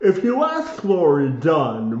If you ask Lori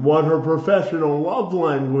Dunn what her professional love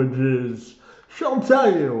language is, she'll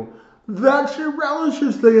tell you that she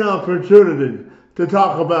relishes the opportunity to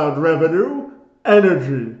talk about revenue,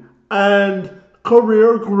 energy, and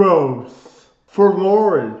career growth. For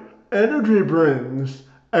Lori, energy brings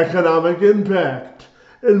economic impact,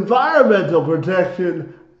 environmental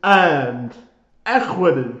protection, and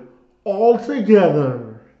equity all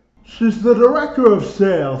together. She's the director of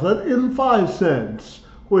sales at In5Sense,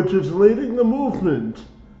 which is leading the movement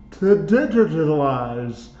to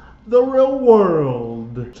digitalize the real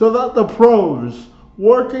world so that the pros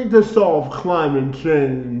working to solve climate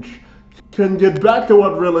change can get back to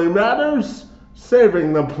what really matters,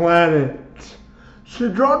 saving the planet. She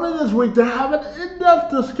joined me this week to have an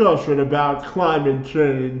in-depth discussion about climate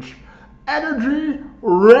change, energy,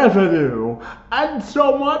 revenue, and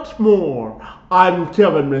so much more. I'm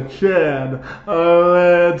Kevin McShane.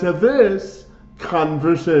 Let's have this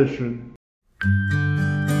conversation.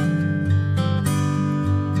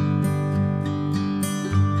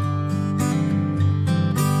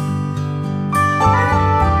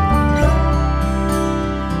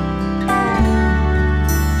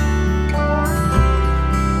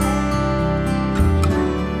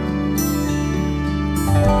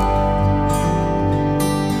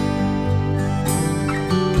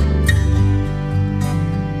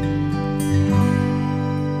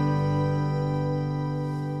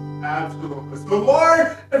 Absolutely. So,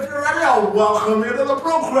 Lord, if you're ready, I'll welcome you to the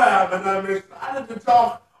program. And I'm excited to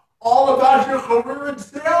talk all about your career in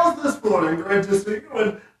sales this morning. Great to see you.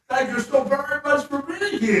 And thank you so very much for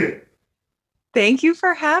being here. Thank you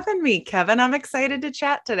for having me, Kevin. I'm excited to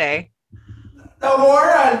chat today. Now,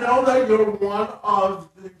 Laura, I know that you're one of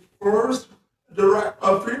the first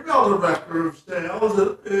female director of sales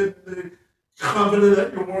in the company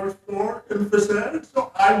that you work for in Vicente.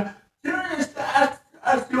 So I'm curious to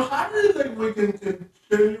ask you, how do you think we can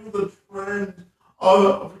continue the trend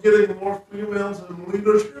of getting more females in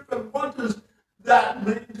leadership? And what does that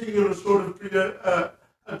mean to you to sort of be a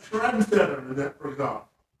trendsetter in that regard?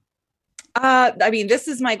 This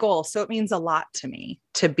is my goal, so it means a lot to me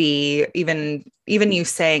to be even you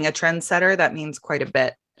saying a trendsetter. That means quite a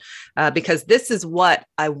bit because this is what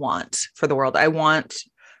I want for the world. I want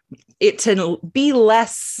it to be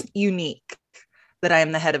less unique that I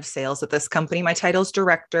am the head of sales at this company. My title is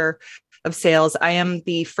director of sales. I am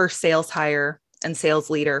the first sales hire and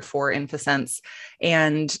sales leader for InfoSense,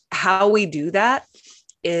 and how we do that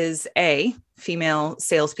is female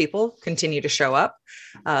salespeople continue to show up.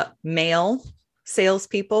 Male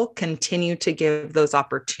salespeople continue to give those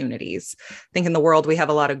opportunities. I think in the world, we have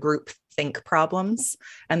a lot of group think problems,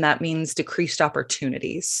 and that means decreased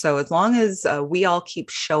opportunities. So as long as we all keep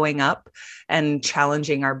showing up and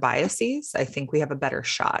challenging our biases, I think we have a better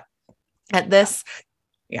shot at this.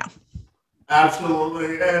 Yeah.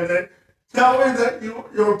 Absolutely. And tell me that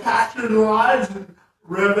your passion lies in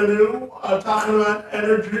revenue, talking about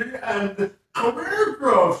energy and career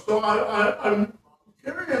growth. So I'm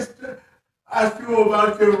curious to ask you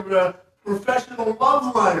about your professional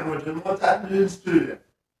love language and what that means to you.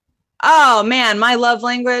 Oh man, my love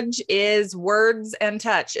language is words and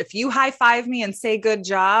touch. If you high five me and say good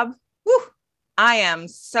job, whew, I am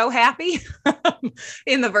so happy.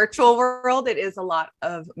 In the virtual world, it is a lot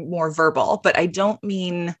of more verbal, but I don't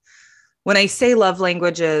mean when I say love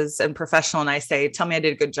languages and professional and I say, tell me I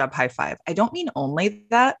did a good job, high five. I don't mean only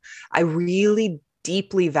that. I really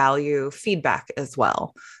deeply value feedback as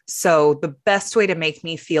well. So the best way to make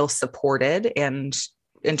me feel supported and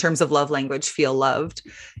in terms of love language, feel loved.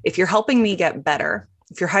 If you're helping me get better,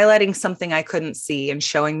 if you're highlighting something I couldn't see and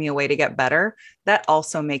showing me a way to get better, that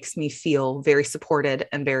also makes me feel very supported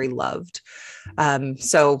and very loved.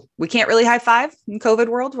 So we can't really high five in COVID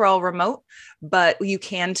world. We're all remote, but you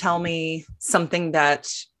can tell me something that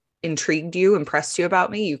intrigued you, impressed you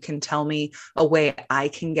about me. You can tell me a way I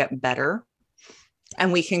can get better,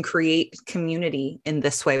 and we can create community in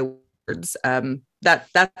this way.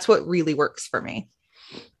 That's what really works for me.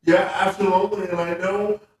 Yeah, absolutely. And I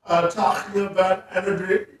know talking about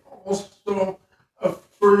energy also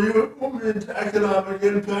for you, it will mean economic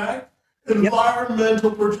impact, Yep. environmental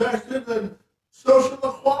protection, and social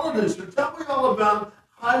equality. So tell me all about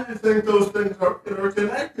how you think those things are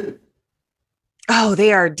interconnected. Oh,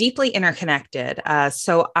 they are deeply interconnected.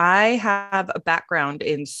 So I have a background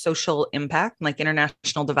in social impact, like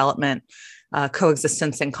international development,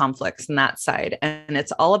 coexistence and conflicts, and that side. And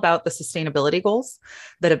it's all about the sustainability goals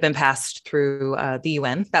that have been passed through the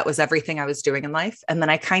UN. That was everything I was doing in life. And then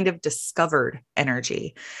I kind of discovered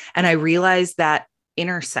energy. And I realized that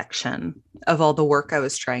intersection of all the work I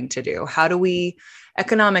was trying to do.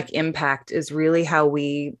 Economic impact is really how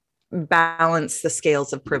we balance the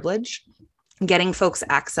scales of privilege, getting folks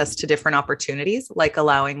access to different opportunities, like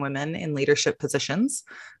allowing women in leadership positions,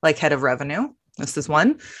 like head of revenue. This is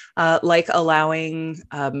one, like allowing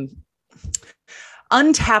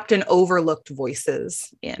untapped and overlooked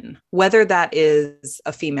voices in, whether that is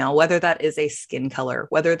a female, whether that is a skin color,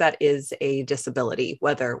 whether that is a disability,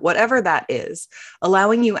 whatever that is,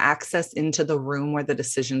 allowing you access into the room where the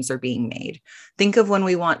decisions are being made. Think of when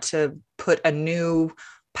we want to put a new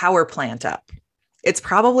power plant up. It's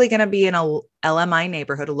probably going to be in a LMI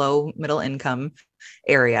neighborhood, a low middle income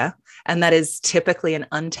area. And that is typically an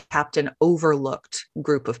untapped and overlooked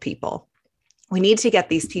group of people. We need to get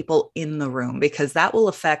these people in the room because that will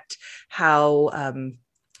affect how,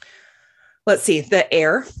 the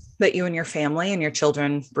air that you and your family and your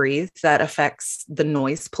children breathe. That affects the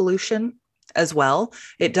noise pollution as well.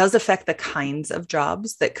 It does affect the kinds of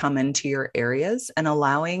jobs that come into your areas, and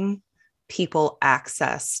allowing people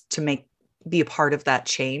access to be a part of that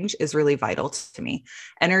change is really vital to me.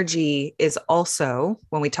 Energy is also,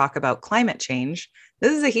 when we talk about climate change,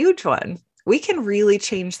 this is a huge one. We can really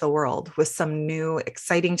change the world with some new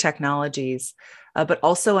exciting technologies, but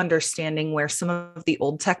also understanding where some of the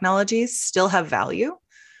old technologies still have value.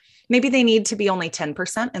 Maybe they need to be only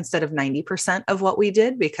 10% instead of 90% of what we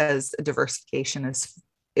did, because diversification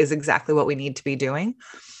is exactly what we need to be doing.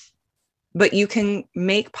 But you can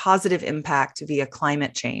make positive impact via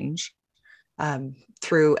climate change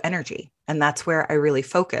through energy. And that's where I really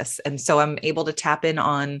focus. And so I'm able to tap in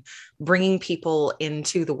on bringing people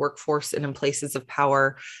into the workforce and in places of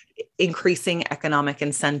power, increasing economic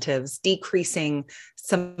incentives, decreasing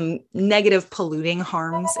some negative polluting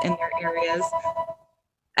harms in their areas.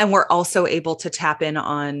 And we're also able to tap in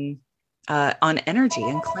on energy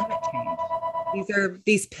and climate change.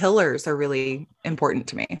 These pillars are really important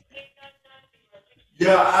to me.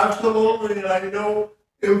 Yeah, absolutely. And I know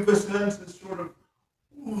InfoSense is sort of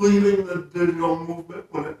leading the digital movement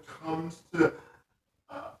when it comes to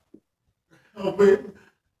helping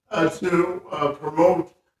to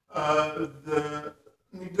promote the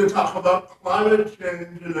need to talk about climate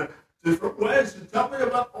change in a different way. So tell me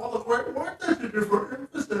about all the great work that you do for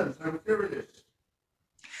InfoSense. I'm curious.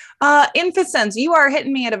 InfoSense, you are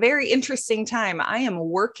hitting me at a very interesting time. I am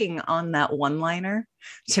working on that one-liner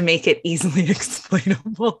to make it easily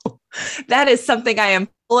explainable. That is something I am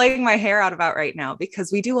pulling my hair out about right now,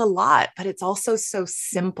 because we do a lot, but it's also so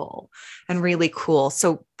simple and really cool.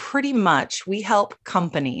 So pretty much we help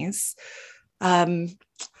companies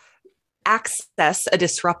access a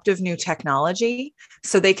disruptive new technology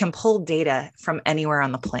so they can pull data from anywhere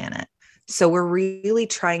on the planet. So we're really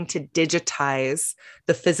trying to digitize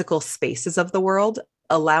the physical spaces of the world,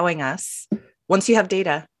 allowing us, once you have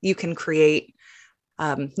data, you can create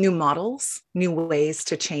new models, new ways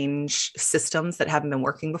to change systems that haven't been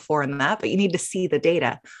working before in that, but you need to see the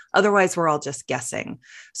data. Otherwise, we're all just guessing.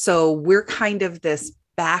 So we're kind of this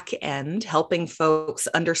back end helping folks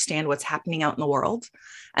understand what's happening out in the world.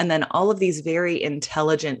 And then all of these very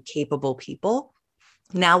intelligent, capable people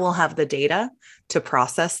now will have the data to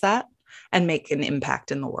process that and make an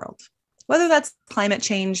impact in the world. Whether that's climate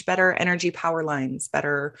change, better energy power lines,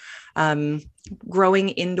 better growing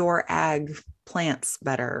indoor ag plants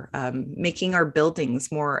better, making our buildings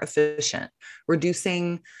more efficient,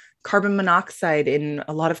 reducing carbon monoxide in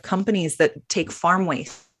a lot of companies that take farm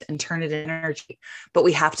waste and turn it into energy. But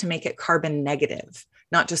we have to make it carbon negative,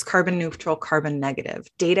 not just carbon neutral, carbon negative.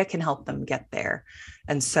 Data can help them get there.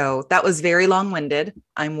 And so that was very long-winded.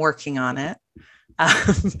 I'm working on it.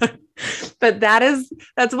 But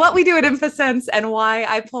that's what we do at InfoSense, and why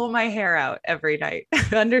I pull my hair out every night.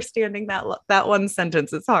 Understanding that one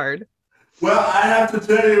sentence is hard. Well, I have to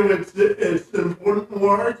tell you, it's important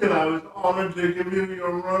work, and I was honored to give you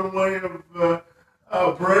your runway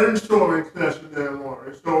of brainstorming session there,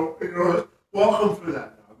 Lori. So, welcome for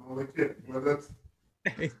that. I'm only kidding, but that's...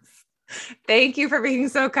 Thanks. Thank you for being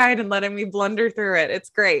so kind and letting me blunder through it. It's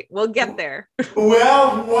great. We'll get there.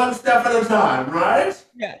 Well, one step at a time, right?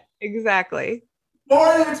 Yeah, exactly.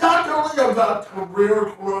 Lori, you talked earlier about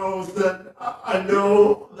career growth, and I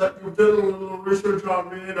know that you did a little research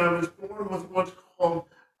on me, and I was born with what's called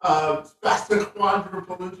spastic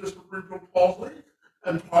quadriplegia cerebral palsy,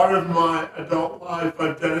 and part of my adult life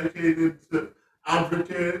I've dedicated to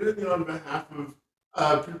advocating on behalf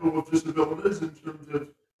of people with disabilities in terms of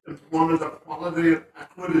employment equality and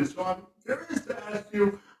equity. So I'm curious to ask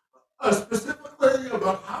you specifically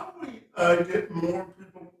about how we get more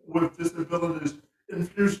people with disabilities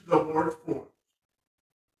infused in the workforce.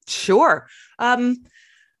 Sure.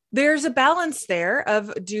 There's a balance there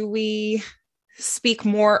of, do we speak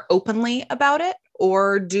more openly about it,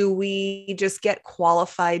 or do we just get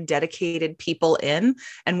qualified, dedicated people in,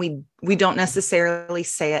 and we don't necessarily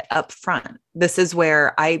say it up front? This is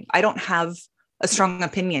where I don't have a strong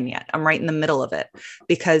opinion yet. I'm right in the middle of it,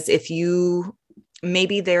 because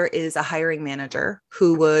maybe there is a hiring manager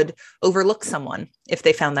who would overlook someone if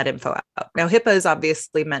they found that info out. Now, HIPAA is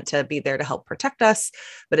obviously meant to be there to help protect us,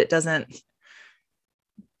 but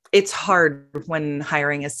it's hard when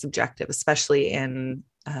hiring is subjective, especially in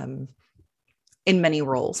many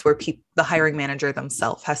roles where the hiring manager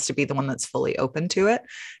themselves has to be the one that's fully open to it,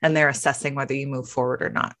 and they're assessing whether you move forward or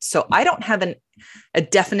not. So I don't have a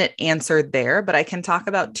definite answer there, but I can talk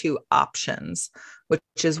about two options, which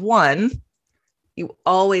is one, you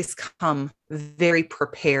always come very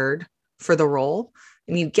prepared for the role,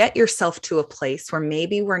 and you get yourself to a place where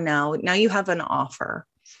maybe now you have an offer,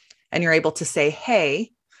 and you're able to say,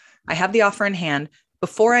 hey, I have the offer in hand.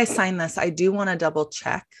 Before I sign this, I do want to double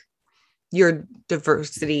check your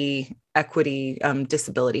diversity, equity,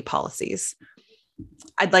 disability policies.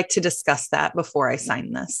 I'd like to discuss that before I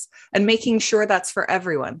sign this, and making sure that's for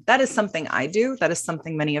everyone. That is something I do. That is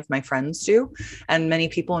something many of my friends do, and many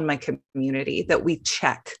people in my community, that we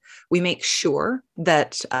check. We make sure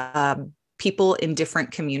that people in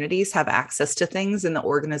different communities have access to things in the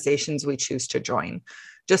organizations we choose to join.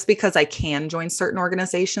 Just because I can join certain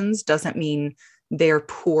organizations doesn't mean their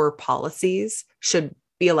poor policies should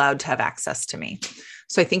be allowed to have access to me.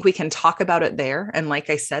 So I think we can talk about it there. And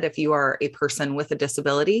like I said, if you are a person with a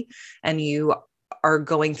disability and you are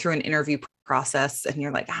going through an interview process and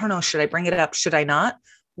you're like, I don't know, should I bring it up? Should I not?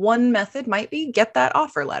 One method might be get that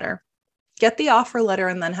offer letter. Get the offer letter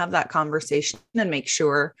and then have that conversation and make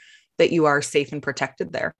sure that you are safe and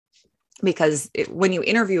protected there. Because when you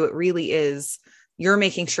interview, it really is, you're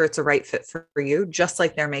making sure it's a right fit for you, just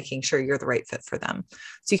like they're making sure you're the right fit for them.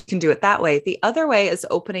 So you can do it that way. The other way is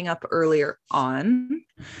opening up earlier on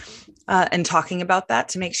and talking about that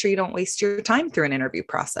to make sure you don't waste your time through an interview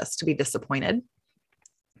process to be disappointed,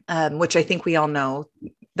 which I think we all know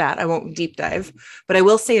that. I won't deep dive, but I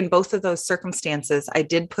will say in both of those circumstances, I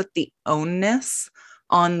did put the onus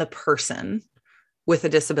on the person with a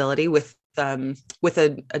disability, with a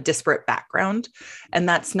disparate background. And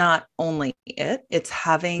that's not only it, it's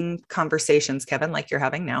having conversations, Kevin, like you're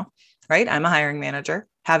having now, right? I'm a hiring manager,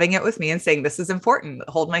 having it with me and saying, this is important,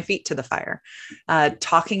 hold my feet to the fire,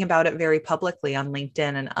 talking about it very publicly on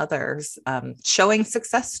LinkedIn and others, showing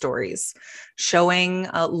success stories, showing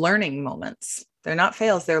learning moments. They're not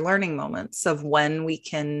fails, they're learning moments of when we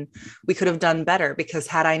could have done better, because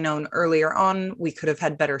had I known earlier on, we could have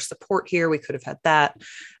had better support here. We could have had that.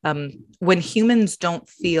 When humans don't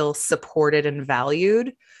feel supported and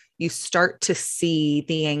valued, you start to see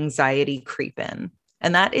the anxiety creep in,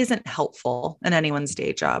 and that isn't helpful in anyone's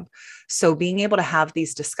day job. So being able to have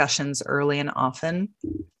these discussions early and often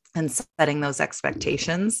and setting those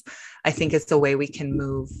expectations, I think is the way we can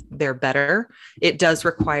move there better. It does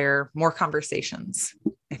require more conversations,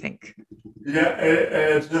 I think. Yeah,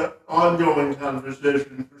 it's an ongoing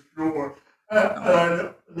conversation for sure. And I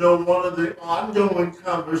know one of the ongoing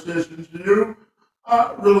conversations you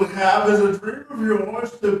really have is a dream of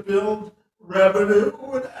yours to build revenue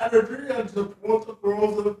and energy and support the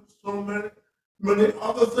growth of so many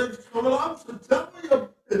other things coming up. So tell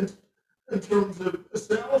me in terms of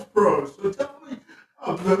sales pros. So tell me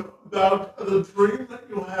about the dream that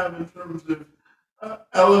you have in terms of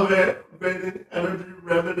elevating energy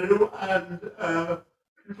revenue and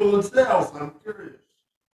people in sales. I'm curious.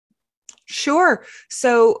 Sure.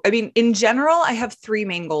 So, I mean, in general, I have three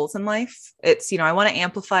main goals in life. It's, I want to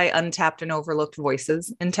amplify untapped and overlooked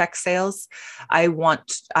voices in tech sales.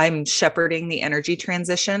 I'm shepherding the energy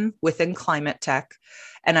transition within climate tech.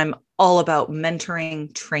 And I'm all about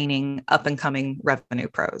mentoring, training up and coming revenue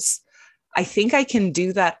pros. I think I can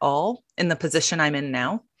do that all in the position I'm in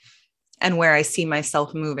now and where I see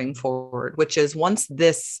myself moving forward, which is once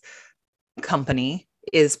this company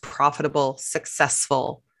is profitable,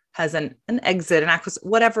 successful, has an exit, an acquisition,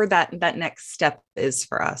 whatever that next step is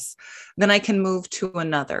for us, then I can move to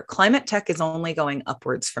another. Climate tech is only going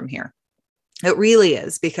upwards from here. It really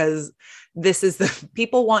is, because this is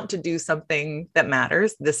people want to do something that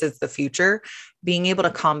matters. This is the future. Being able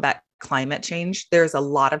to combat climate change, there's a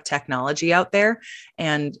lot of technology out there,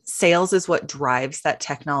 and sales is what drives that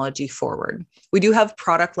technology forward. We do have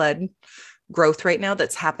product-led growth right now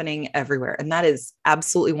that's happening everywhere, and that is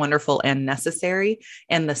absolutely wonderful and necessary.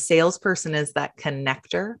 And the salesperson is that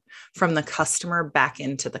connector from the customer back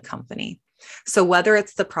into the company. So whether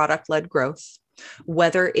it's the product-led growth,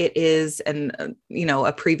 whether it is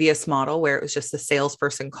a previous model where it was just the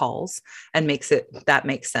salesperson calls and that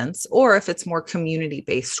makes sense, or if it's more community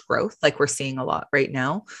based growth like we're seeing a lot right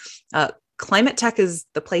now. Climate tech is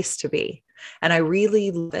the place to be, and I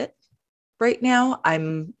really love it right now.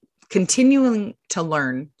 I'm continuing to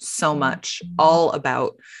learn so much all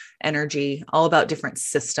about energy, all about different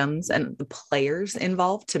systems and the players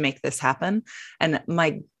involved to make this happen. And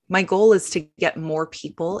my goal is to get more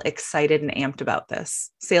people excited and amped about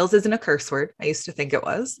this. Sales isn't a curse word. I used to think it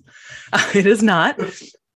was. It is not.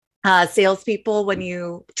 Salespeople, when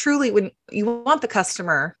you want the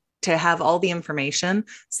customer to have all the information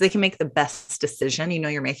so they can make the best decision,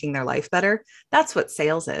 you're making their life better. That's what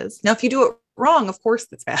sales is. Now, if you do it wrong, of course,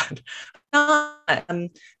 that's bad.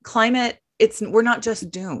 Climate, we're not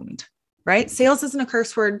just doomed, right? Sales isn't a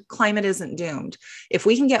curse word. Climate isn't doomed. If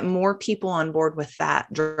we can get more people on board with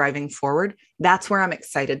that driving forward, that's where I'm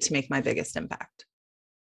excited to make my biggest impact.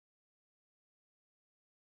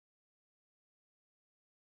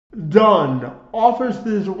 Dunn offers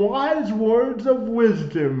these wise words of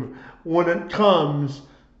wisdom when it comes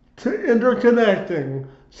to interconnecting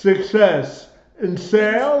success in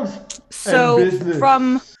sales and business.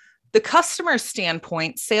 From the customer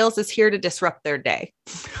standpoint, sales is here to disrupt their day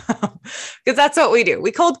because that's what we do.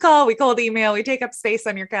 We cold call, we cold email, we take up space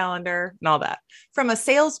on your calendar and all that. From a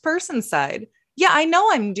salesperson side, yeah, I know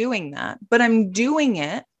I'm doing that, but I'm doing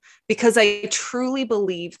it because I truly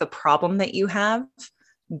believe the problem that you have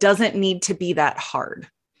doesn't need to be that hard.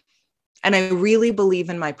 And I really believe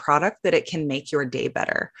in my product that it can make your day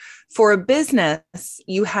better. For a business,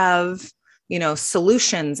 you have,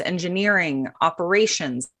 solutions, engineering,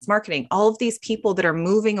 operations, marketing, all of these people that are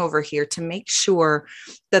moving over here to make sure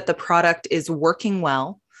that the product is working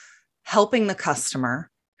well, helping the customer,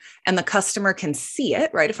 and the customer can see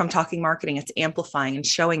it, right? If I'm talking marketing, it's amplifying and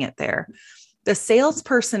showing it there. The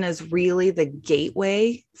salesperson is really the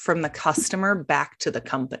gateway from the customer back to the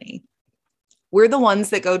company. We're the ones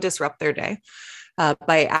that go disrupt their day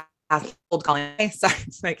by cold calling.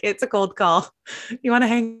 Sorry, it's a cold call. You want to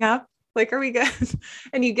hang up? Are we good?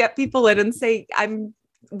 And you get people in and say,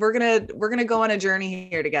 we're gonna go on a journey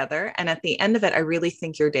here together. And at the end of it, I really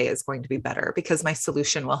think your day is going to be better because my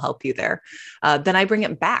solution will help you there. Then I bring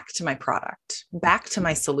it back to my product, back to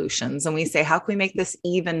my solutions. And we say, how can we make this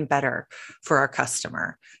even better for our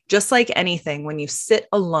customer? Just like anything, when you sit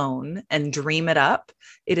alone and dream it up,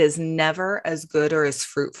 it is never as good or as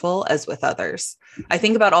fruitful as with others. I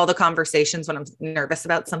think about all the conversations when I'm nervous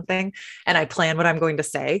about something and I plan what I'm going to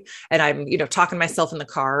say. And I'm, talking to myself in the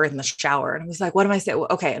car, in the shower. And I was like, what am I saying? Well,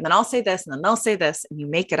 okay. And then I'll say this and then they'll say this and you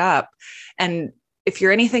make it up. And if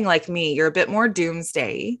you're anything like me, you're a bit more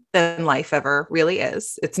doomsday than life ever really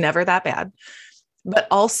is. It's never that bad. But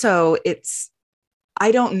also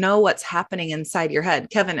I don't know what's happening inside your head.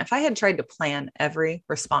 Kevin, if I had tried to plan every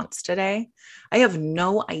response today, I have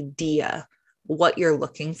no idea what you're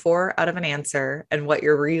looking for out of an answer and what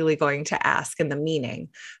you're really going to ask and the meaning.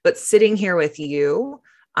 But sitting here with you,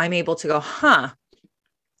 I'm able to go,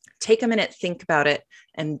 take a minute, think about it,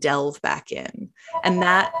 and delve back in. And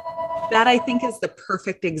that I think is the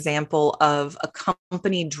perfect example of a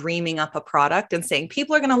company dreaming up a product and saying,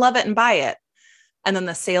 people are going to love it and buy it. And then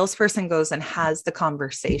the salesperson goes and has the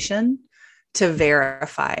conversation to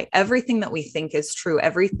verify everything that we think is true,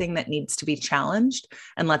 everything that needs to be challenged,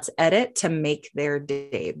 and let's edit to make their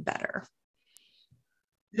day better.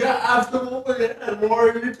 Yeah, absolutely. And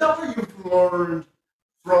Laura, you tell me you've learned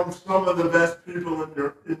from some of the best people in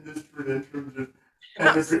your industry in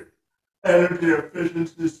terms of energy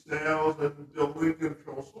efficiency, sales, and building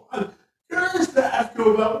control. So I'm curious to ask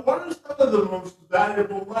you about what are some of the most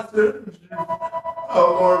valuable lessons you've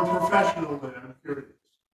learned professionally. I'm curious.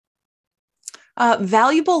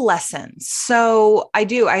 Valuable lessons. So I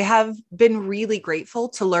have been really grateful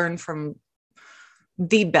to learn from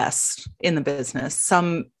the best in the business,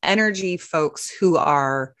 some energy folks who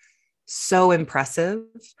are so impressive,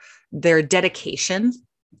 their dedication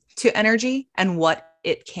to energy and what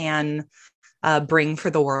it can bring for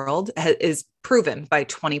the world is proven by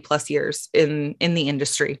 20 plus years in the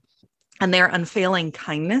industry, and their unfailing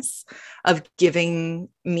kindness of giving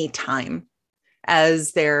me time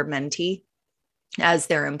as their mentee, as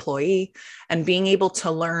their employee, and being able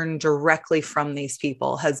to learn directly from these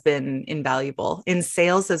people has been invaluable. In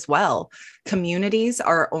sales as well, communities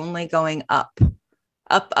are only going up,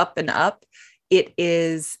 up, and up.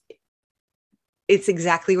 It's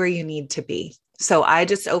exactly where you need to be. So I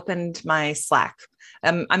just opened my Slack.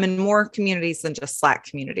 I'm in more communities than just Slack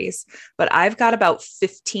communities, but I've got about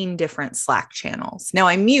 15 different Slack channels. Now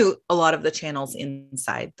I mute a lot of the channels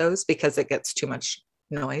inside those because it gets too much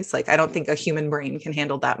noise. Like I don't think a human brain can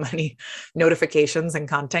handle that many notifications and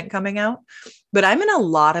content coming out. But I'm in a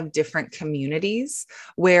lot of different communities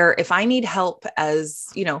where if I need help as,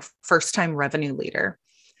 first time revenue leader,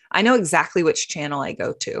 I know exactly which channel I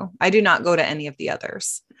go to. I do not go to any of the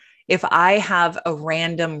others. If I have a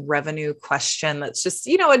random revenue question that's just,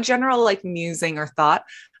 a general like musing or thought,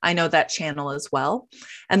 I know that channel as well.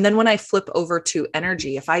 And then when I flip over to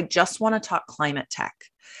energy, if I just want to talk climate tech,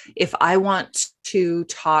 if I want to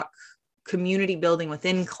talk community building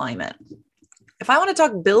within climate, if I want to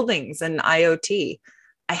talk buildings and IoT,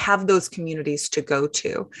 I have those communities to go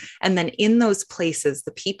to. And then in those places,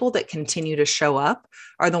 the people that continue to show up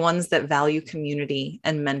are the ones that value community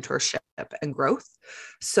and mentorship and growth.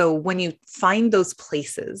 So when you find those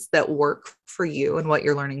places that work for you and what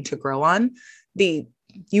you're learning to grow on,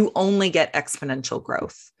 you only get exponential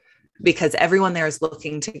growth because everyone there is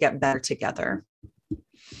looking to get better together.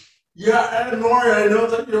 Yeah, and Lori, I know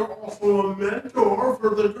that you're also a mentor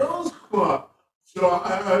for the Girls Club. So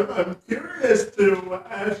I'm curious to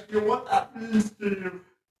ask you what that means to you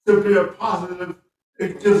to be a positive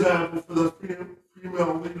example for the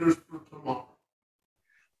female leaders for tomorrow.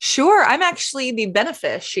 Sure. I'm actually the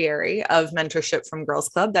beneficiary of mentorship from Girls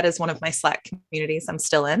Club. That is one of my Slack communities I'm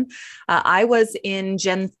still in. I was in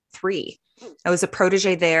Gen 3. I was a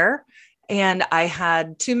protege there. And I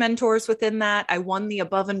had 2 mentors within that. I won the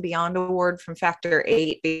Above and Beyond Award from Factor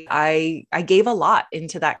 8. I gave a lot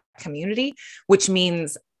into that community, which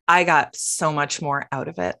means I got so much more out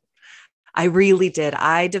of it. I really did.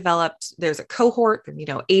 There's a cohort,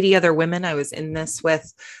 80 other women I was in this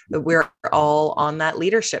with. We're all on that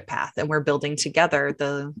leadership path and we're building together.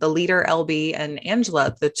 The leader, LB, and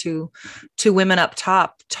Angela, the two women up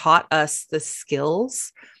top, taught us the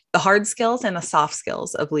skills, the hard skills and the soft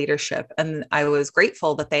skills of leadership. And I was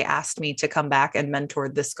grateful that they asked me to come back and mentor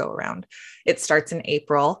this go around. It starts in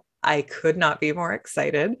April. I could not be more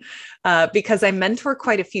excited because I mentor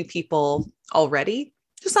quite a few people already.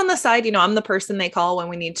 Just on the side, I'm the person they call when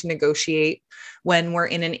we need to negotiate, when we're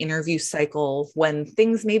in an interview cycle, when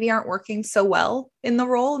things maybe aren't working so well in the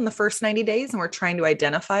role in the first 90 days, and we're trying to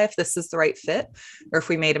identify if this is the right fit or if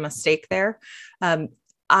we made a mistake there.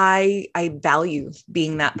 I value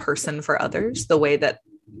being that person for others the way that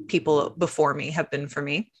people before me have been for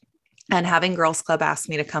me. And having Girls Club ask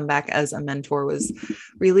me to come back as a mentor was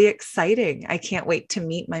really exciting. I can't wait to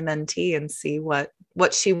meet my mentee and see what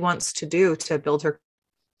she wants to do to build her.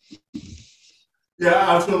 Yeah,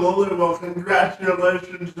 absolutely. Well,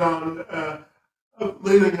 congratulations on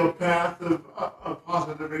leading a path of a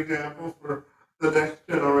positive example for the next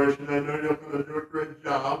generation. I know you're going to do a great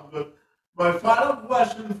job. But my final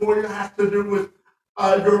question for you has to do with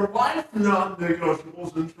your life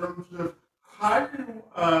non-negotiables in terms of how you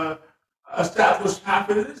establish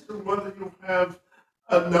happiness and whether you have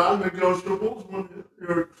non-negotiables when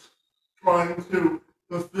you're trying to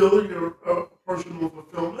fulfill your personal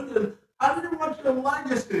fulfillment, and how do you want your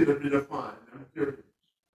legacy to be defined? I'm curious.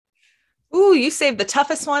 Ooh, you saved the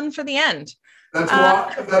toughest one for the end.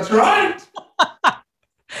 That's right.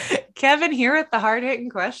 Kevin here with the hard-hitting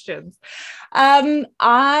questions. So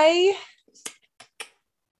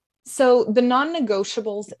the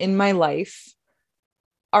non-negotiables in my life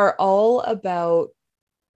are all about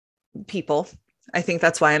people. I think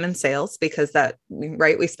that's why I'm in sales, because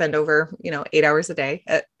we spend over, 8 hours a day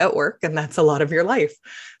at work, and that's a lot of your life.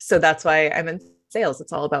 So that's why I'm in sales.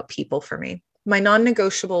 It's all about people for me. My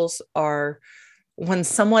non-negotiables are when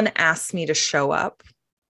someone asks me to show up,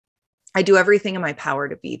 I do everything in my power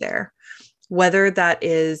to be there. Whether that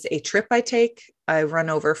is a trip I take, I run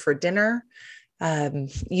over for dinner.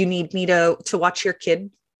 You need me to watch your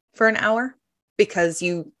kid for an hour because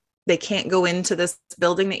they can't go into this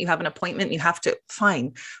building that you have an appointment. You have to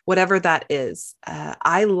whatever that is.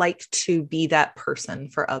 I like to be that person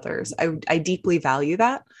for others. I deeply value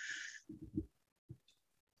that.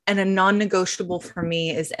 And a non-negotiable for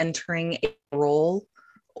me is entering a role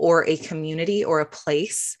or a community or a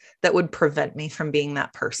place that would prevent me from being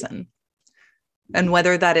that person. And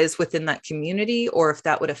whether that is within that community or if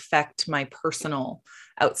that would affect my personal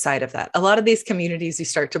outside of that. A lot of these communities, you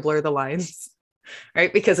start to blur the lines,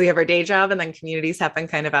 right? Because we have our day job and then communities happen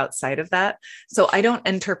kind of outside of that. So I don't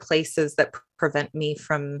enter places that prevent me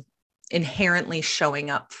from inherently showing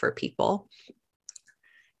up for people.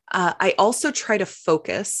 I also try to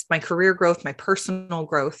focus my career growth, my personal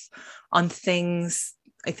growth on things.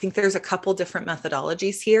 I think there's a couple different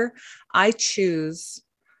methodologies here. I choose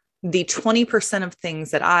the 20% of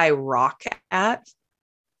things that I rock at.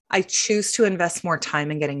 I choose to invest more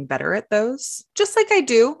time in getting better at those, just like I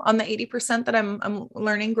do on the 80% that I'm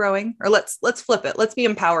learning, growing. Or let's flip it. Let's be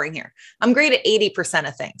empowering here. I'm great at 80%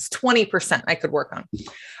 of things. 20% I could work on.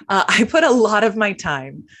 I put a lot of my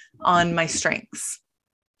time on my strengths,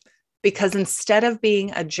 because instead of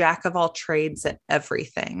being a jack of all trades at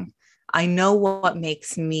everything, I know what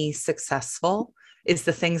makes me successful is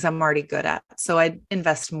the things I'm already good at. So I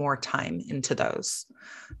invest more time into those.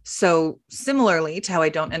 So similarly to how I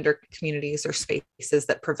don't enter communities or spaces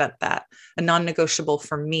that prevent that, a non-negotiable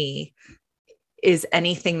for me is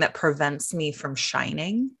anything that prevents me from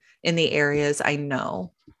shining in the areas I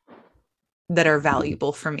know that are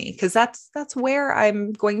valuable for me, because that's where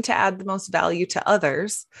I'm going to add the most value to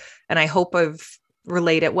others. And I hope I've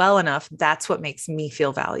relayed it well enough. That's what makes me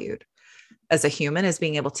feel valued as a human, is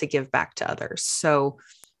being able to give back to others. So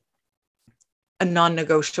a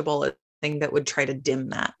non-negotiable thing that would try to dim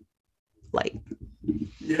that light.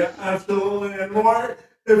 Yeah, absolutely. And Lori,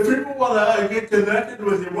 if people want to get connected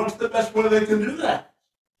with you, what's the best way they can do that?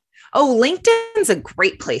 Oh, LinkedIn's a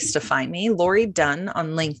great place to find me. Lori Dunn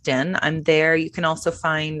on LinkedIn. I'm there. You can also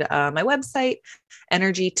find my website,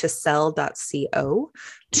 energytosell.co,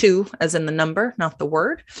 two as in the number, not the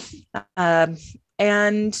word.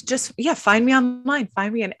 And just, find me online.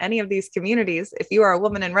 Find me in any of these communities. If you are a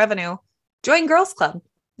woman in revenue, join Girls Club.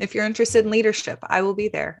 If you're interested in leadership, I will be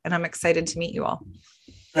there. And I'm excited to meet you all.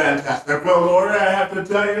 Fantastic. Well, Lori, I have to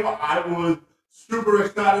tell you, I was super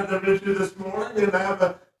excited to meet you this morning and have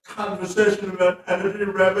a conversation about energy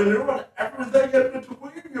revenue and everything in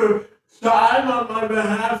between. Your time on my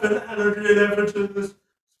behalf and energy and efforts in this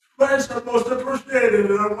place are most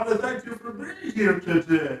appreciated. And I want to thank you for being here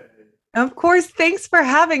today. Of course. Thanks for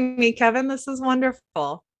having me, Kevin. This is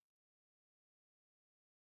wonderful.